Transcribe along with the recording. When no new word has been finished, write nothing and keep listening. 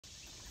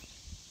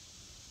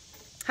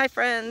Hi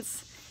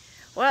friends.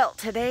 Well,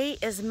 today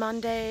is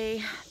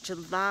Monday,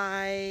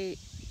 July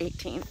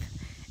 18th,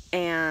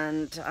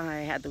 and I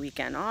had the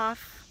weekend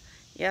off.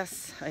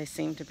 Yes, I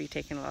seem to be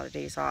taking a lot of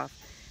days off,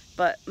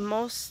 but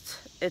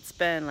it's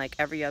been like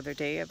every other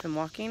day I've been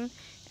walking,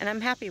 and I'm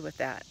happy with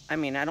that. I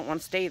mean, I don't want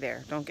to stay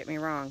there, don't get me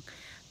wrong,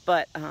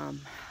 but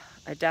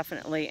I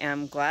definitely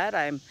am glad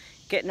I'm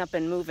getting up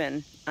and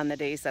moving on the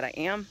days that I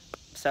am,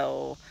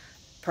 so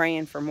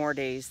praying for more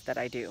days that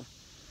I do.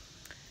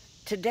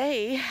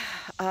 Today,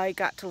 I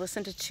got to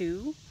listen to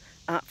two.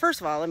 First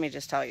of all, let me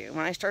just tell you,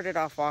 when I started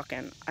off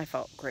walking, I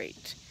felt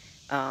great.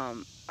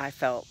 I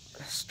felt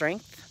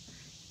strength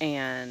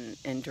and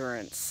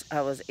endurance.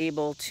 I was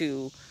able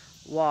to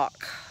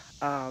walk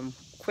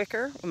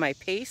quicker. My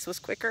pace was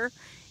quicker,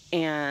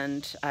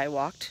 and I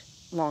walked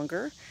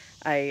longer.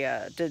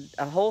 I did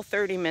a whole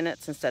 30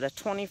 minutes instead of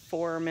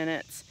 24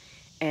 minutes,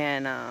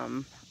 and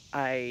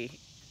I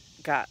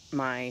got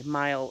my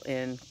mile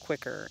in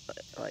quicker.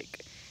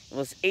 Like, it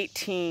was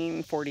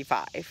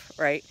 18:45,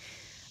 right?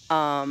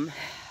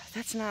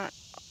 That's not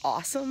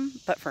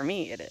awesome, but for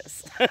me it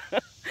is.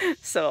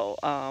 So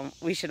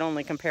we should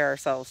only compare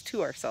ourselves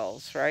to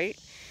ourselves, right?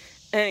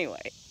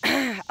 Anyway,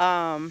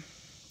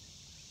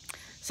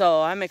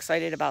 so I'm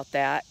excited about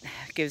that.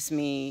 It gives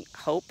me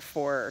hope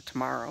for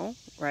tomorrow,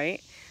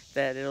 right?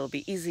 That it'll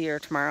be easier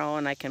tomorrow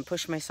and I can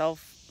push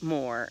myself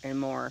more and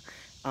more.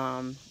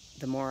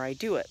 The more I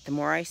do it, the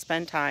more I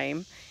spend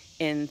time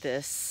in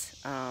this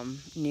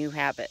new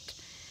habit.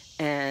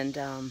 And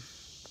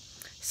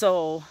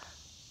so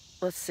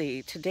let's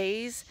see,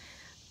 today's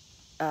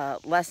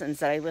lessons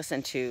that I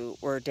listened to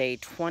were day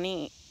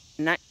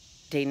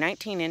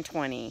 19 and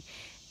 20,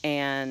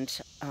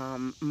 and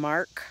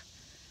Mark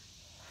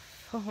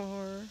 4,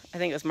 I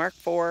think it was Mark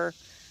 4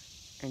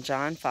 and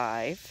John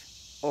 5,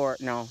 or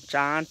no,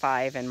 John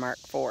 5 and Mark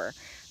 4.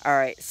 All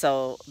right,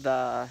 so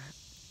the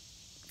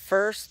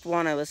first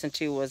one I listened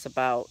to was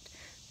about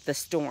the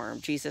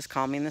storm, Jesus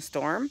calming the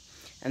storm.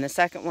 And the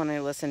second one I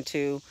listened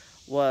to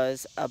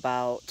was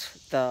about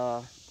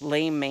the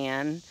lame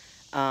man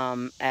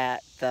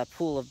at the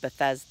pool of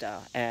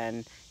Bethesda.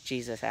 And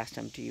Jesus asked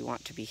him, do you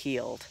want to be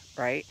healed?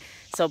 Right?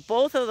 So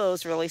both of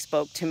those really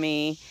spoke to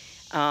me.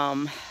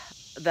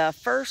 The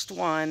first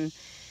one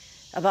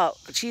about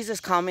Jesus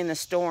calming the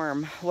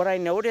storm, what I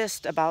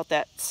noticed about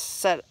that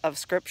set of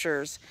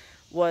scriptures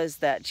was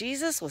that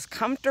Jesus was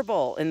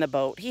comfortable in the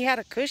boat. He had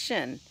a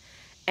cushion,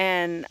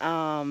 and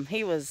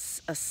he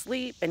was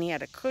asleep and he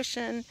had a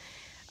cushion,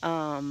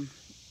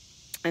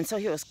 and so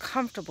he was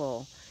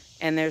comfortable.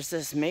 And there's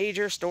this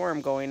major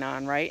storm going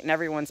on, right? And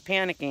everyone's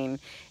panicking,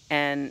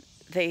 and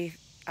they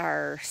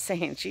are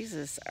saying,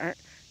 Jesus,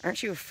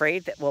 aren't you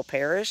afraid that we'll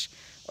perish?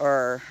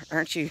 Or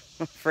aren't you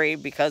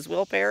afraid because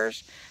we'll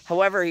perish?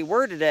 However he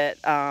worded it,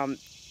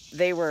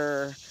 they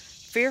were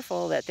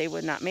fearful that they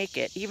would not make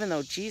it, even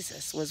though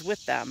Jesus was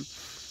with them.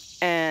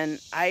 And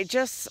I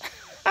just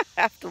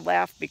have to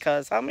laugh,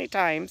 because how many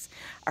times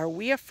are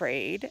we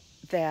afraid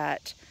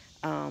that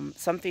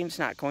something's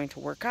not going to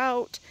work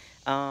out?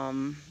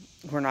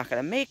 We're not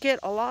going to make it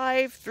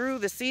alive through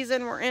the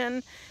season we're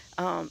in,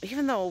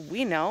 even though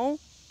we know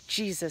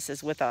Jesus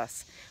is with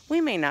us. We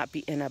may not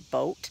be in a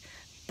boat,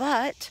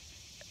 but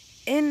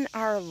in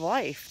our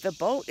life, the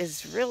boat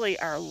is really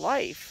our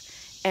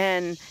life.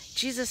 And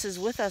Jesus is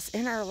with us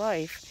in our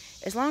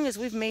life as long as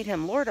we've made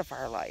him Lord of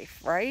our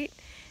life, right?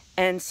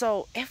 And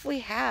so if we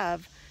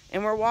have,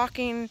 and we're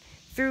walking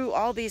through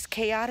all these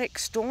chaotic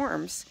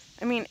storms,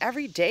 I mean,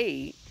 every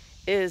day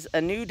is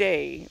a new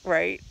day,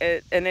 right?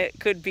 And it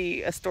could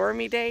be a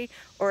stormy day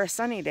or a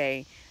sunny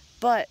day.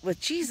 But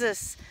with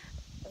Jesus,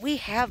 we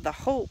have the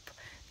hope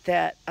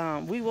that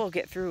we will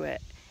get through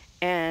it.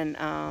 And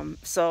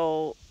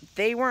so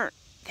they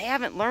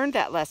haven't learned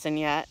that lesson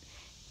yet.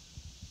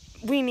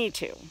 We need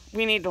to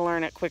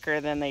learn it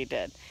quicker than they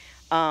did.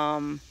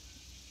 I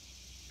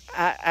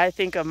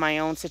think of my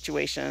own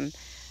situation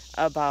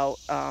about,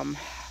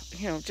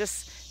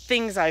 just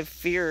things I've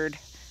feared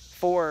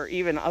for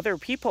even other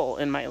people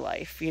in my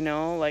life,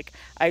 like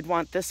I'd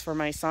want this for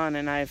my son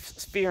and I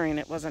was fearing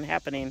it wasn't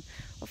happening.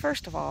 Well,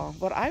 first of all,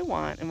 what I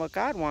want and what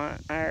God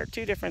wants are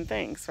two different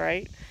things,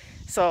 right?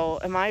 So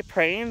am I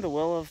praying the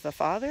will of the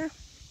Father?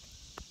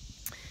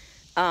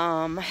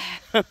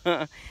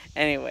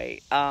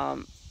 Anyway,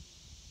 I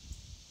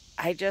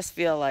just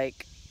feel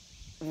like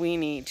we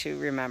need to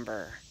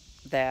remember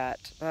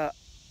that,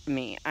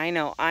 I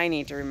know I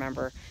need to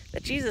remember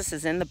that Jesus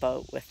is in the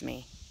boat with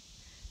me.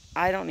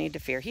 I don't need to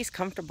fear. He's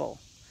comfortable.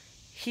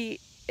 He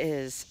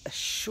is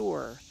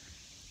sure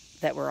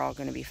that we're all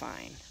going to be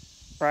fine,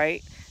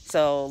 right?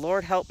 So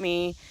Lord, help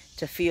me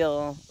to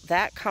feel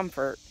that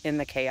comfort in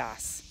the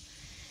chaos.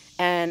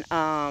 And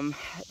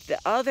the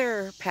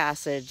other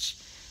passage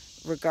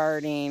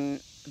regarding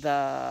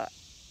the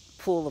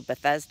pool of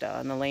Bethesda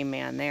and the lame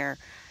man there,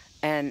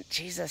 and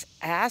Jesus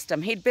asked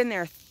him, he'd been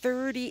there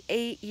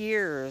 38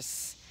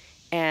 years,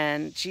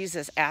 and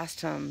Jesus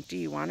asked him, do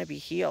you want to be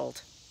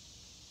healed?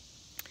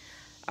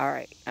 All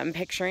right, I'm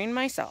picturing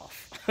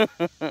myself.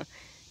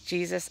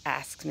 Jesus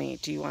asks me,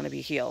 do you want to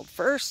be healed?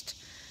 First,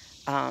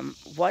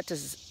 What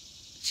does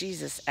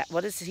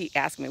what does he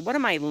ask me? What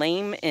am I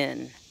lame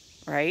in,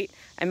 right?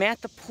 I'm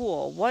at the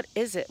pool. What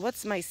is it?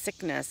 What's my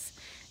sickness?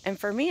 And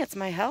for me, it's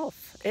my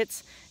health.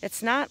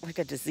 It's not like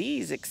a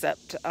disease,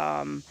 except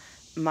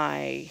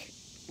my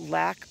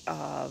lack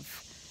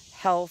of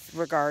health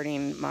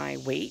regarding my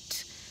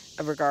weight,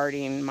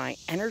 regarding my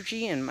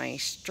energy and my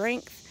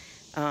strength.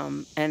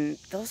 And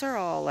those are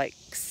all like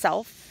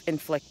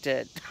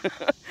self-inflicted.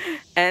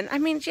 And I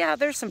mean, yeah,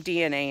 there's some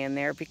DNA in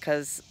there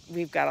because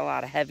we've got a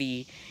lot of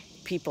heavy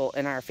people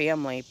in our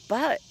family,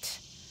 but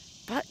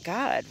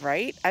God,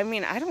 right? I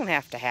mean, I don't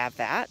have to have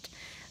that.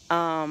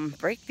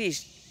 Break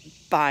these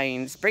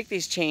binds, break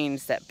these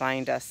chains that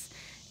bind us.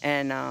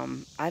 And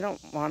I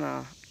don't want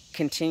to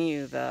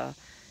continue the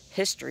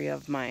history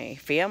of my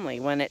family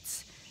when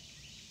it's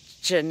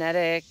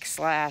genetic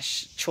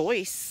 /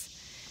 choice.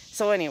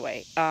 So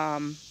anyway,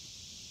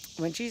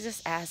 when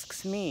Jesus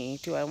asks me,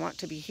 do I want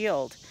to be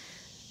healed?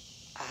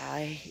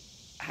 I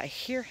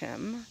hear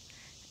him,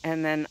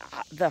 and then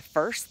the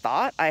first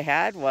thought I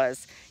had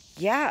was,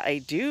 yeah, I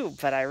do,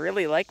 but I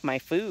really like my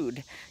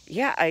food.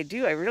 Yeah, I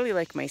do. I really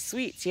like my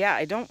sweets. Yeah,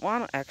 I don't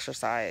want to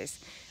exercise.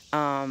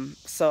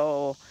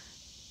 So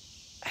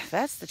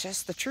that's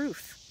just the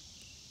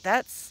truth.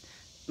 That's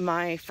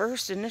my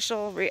first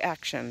initial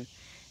reaction.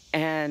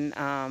 And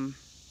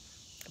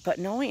but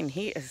knowing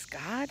he is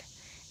God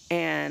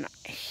and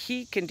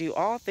he can do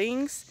all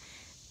things,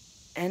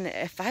 and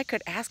if I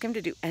could ask him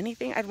to do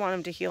anything, I'd want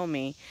him to heal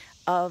me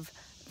of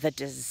the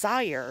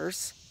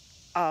desires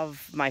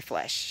of my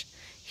flesh.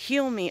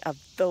 Heal me of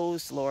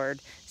those, Lord,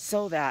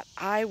 so that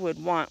I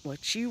would want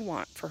what you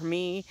want for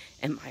me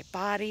and my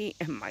body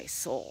and my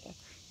soul.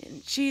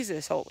 In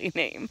Jesus' holy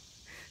name.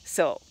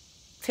 So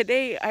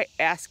today I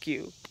ask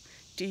you,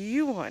 do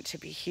you want to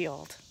be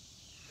healed?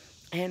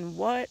 And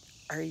what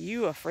are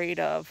you afraid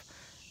of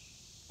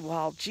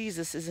while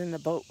Jesus is in the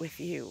boat with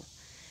you?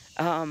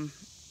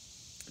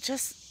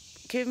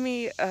 Just give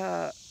me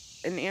an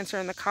answer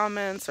in the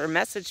comments or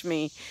message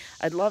me.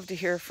 I'd love to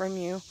hear from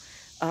you.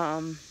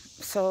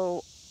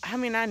 So, I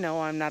mean, I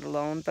know I'm not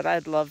alone, but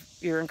I'd love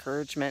your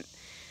encouragement.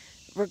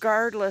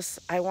 Regardless,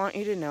 I want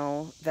you to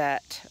know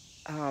that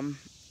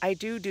I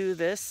do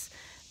this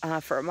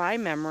for my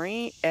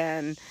memory,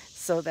 and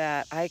so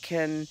that I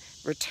can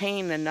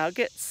retain the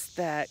nuggets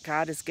that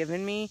God has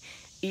given me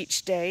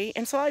each day.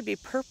 And so I'd be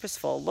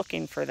purposeful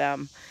looking for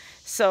them.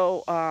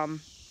 So,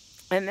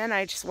 and then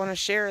I just want to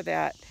share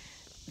that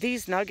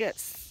these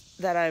nuggets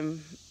that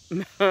I'm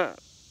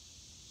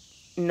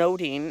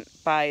noting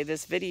by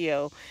this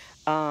video,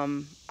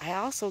 I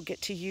also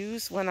get to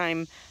use when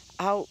I'm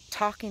out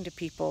talking to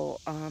people,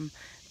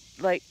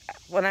 like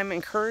when I'm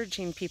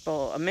encouraging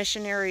people. A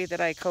missionary that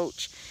I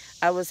coach,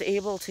 I was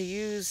able to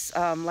use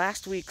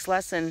last week's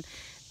lesson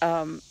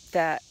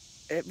that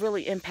it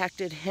really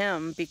impacted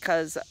him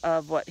because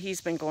of what he's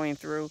been going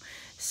through.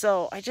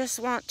 So I just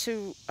want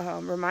to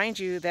remind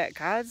you that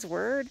God's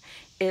word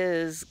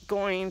is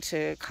going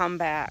to come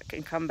back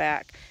and come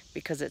back,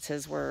 because it's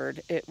his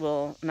word. It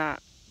will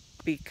not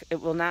be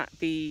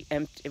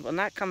empty. It will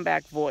not come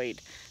back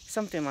void.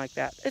 Something like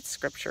that. It's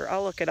scripture.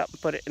 I'll look it up and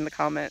put it in the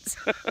comments.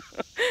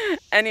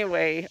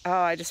 Anyway,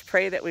 I just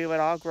pray that we would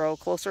all grow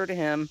closer to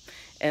him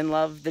and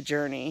love the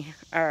journey.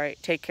 All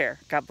right, take care.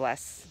 God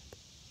bless.